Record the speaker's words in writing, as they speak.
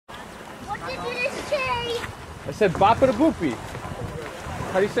I said boppa boopy.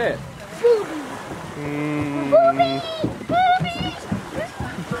 How do you say it? Booby.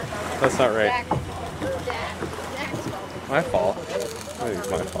 That's not right. My fault. I think it's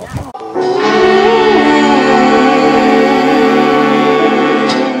my fault.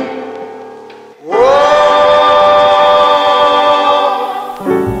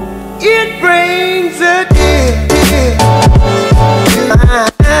 It brings a tear to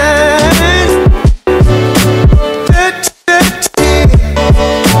my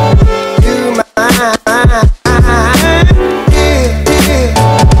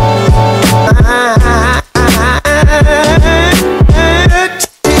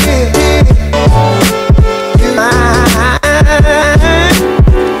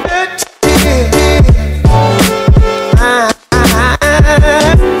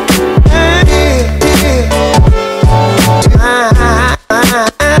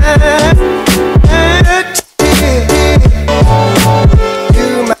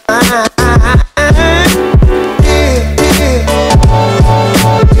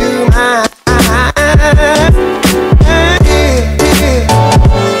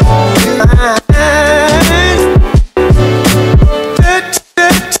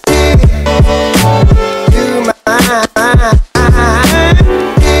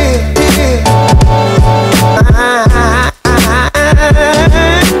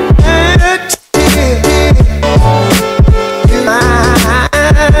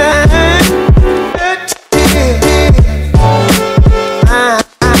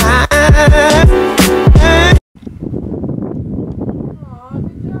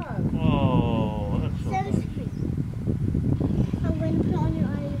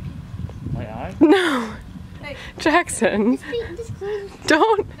eyes. No, Jackson,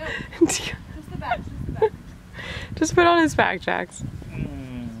 don't. No. Just the back, just the back. Just put on his back, Jax.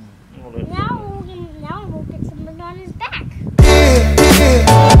 Now we'll get something on his back.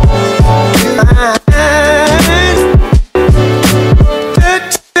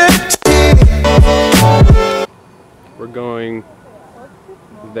 We're going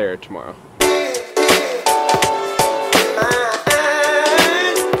there tomorrow.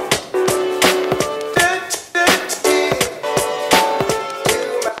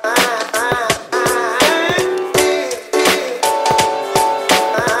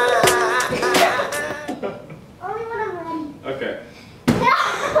 Okay.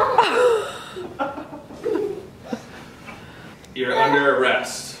 You're under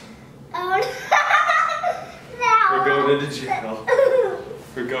arrest. Oh no! We're going into jail.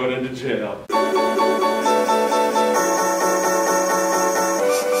 We're going into jail.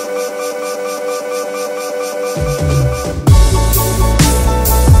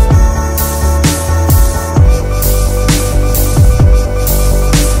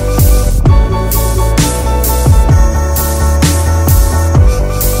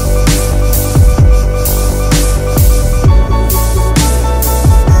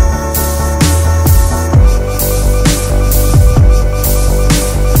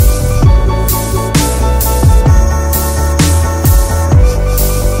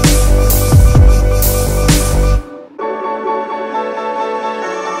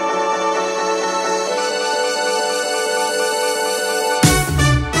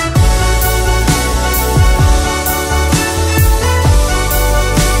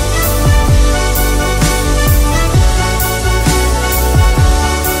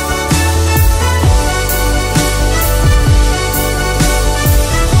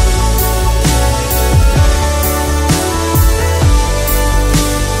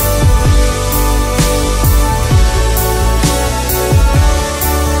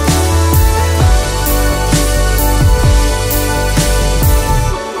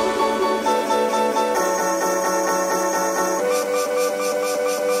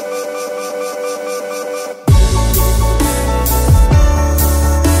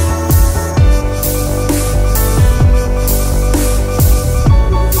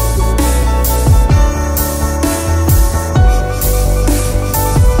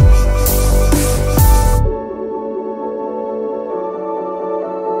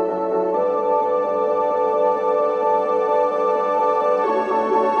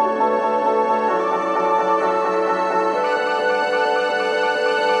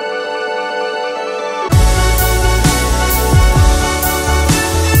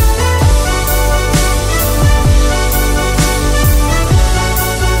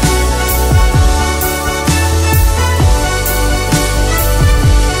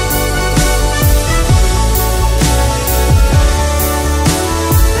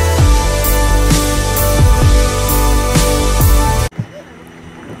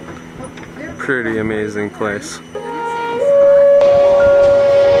 pretty amazing place.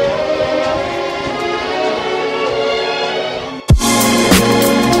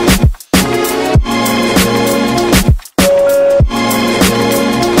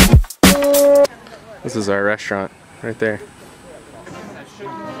 This is our restaurant right there.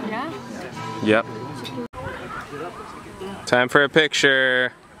 Yeah? Yep. Time for a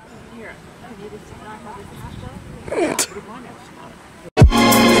picture.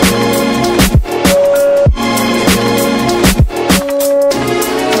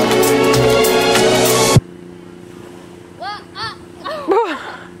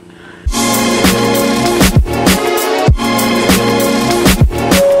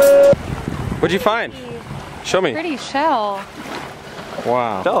 What'd you find? Show me. Pretty shell.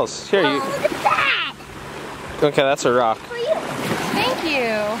 Wow. Shells. Here, you. Look at that! Okay, that's a rock. For you. Thank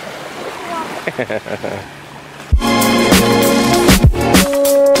you.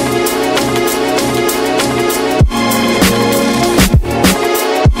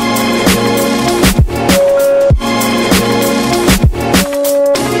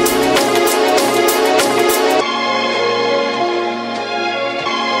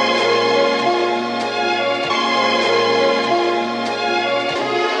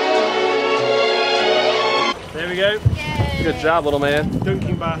 There we go. Good job, little man.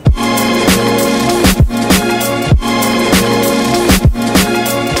 Dunking bath.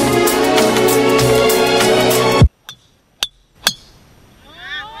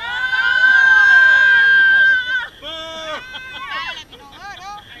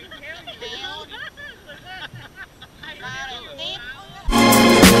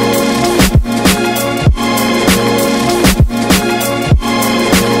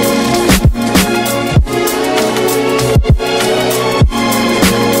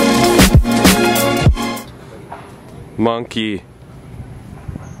 Monkey. Hey,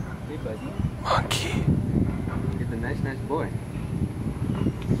 buddy. Monkey. He's a nice boy.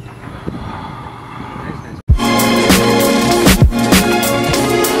 Nice.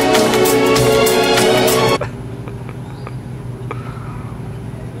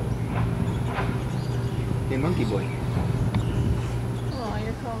 Hey, monkey boy. Oh,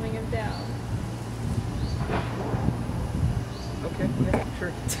 you're calming him down. Okay, yeah,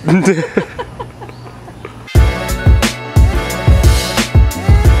 sure.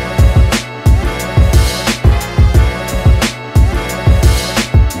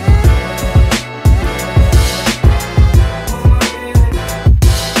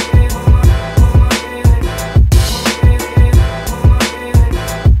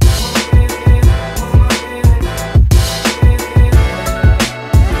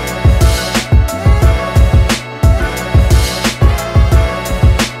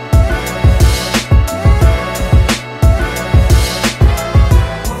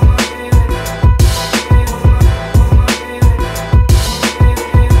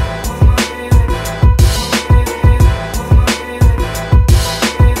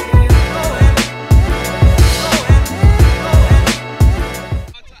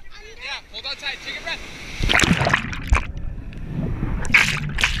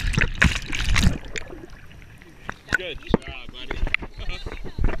 Good job, buddy.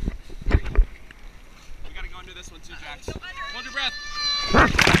 We gotta go under this one too, Jax. Hold your breath.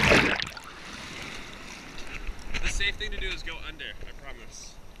 The safe thing to do is go under, I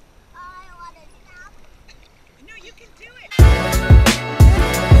promise. I want to stop. No, you can do it.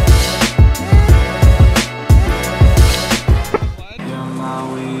 You're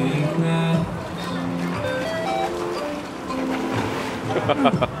my weakness.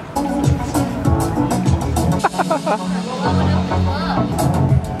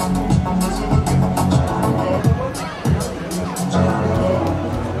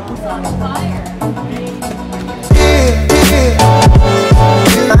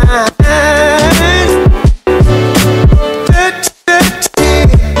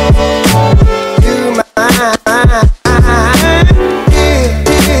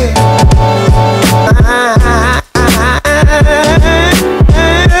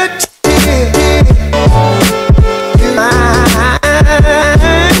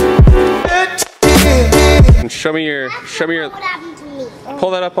 Show me your. What happened to me?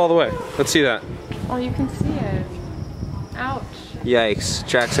 Pull that up all the way. Let's see that. Oh, you can see it. Ouch. Yikes!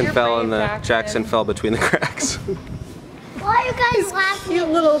 Jackson You're fell brave, in the. Jackson. Fell between the cracks. Why are you guys laughing? Cute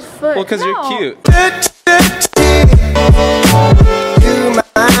little foot. Well, because No. you're cute.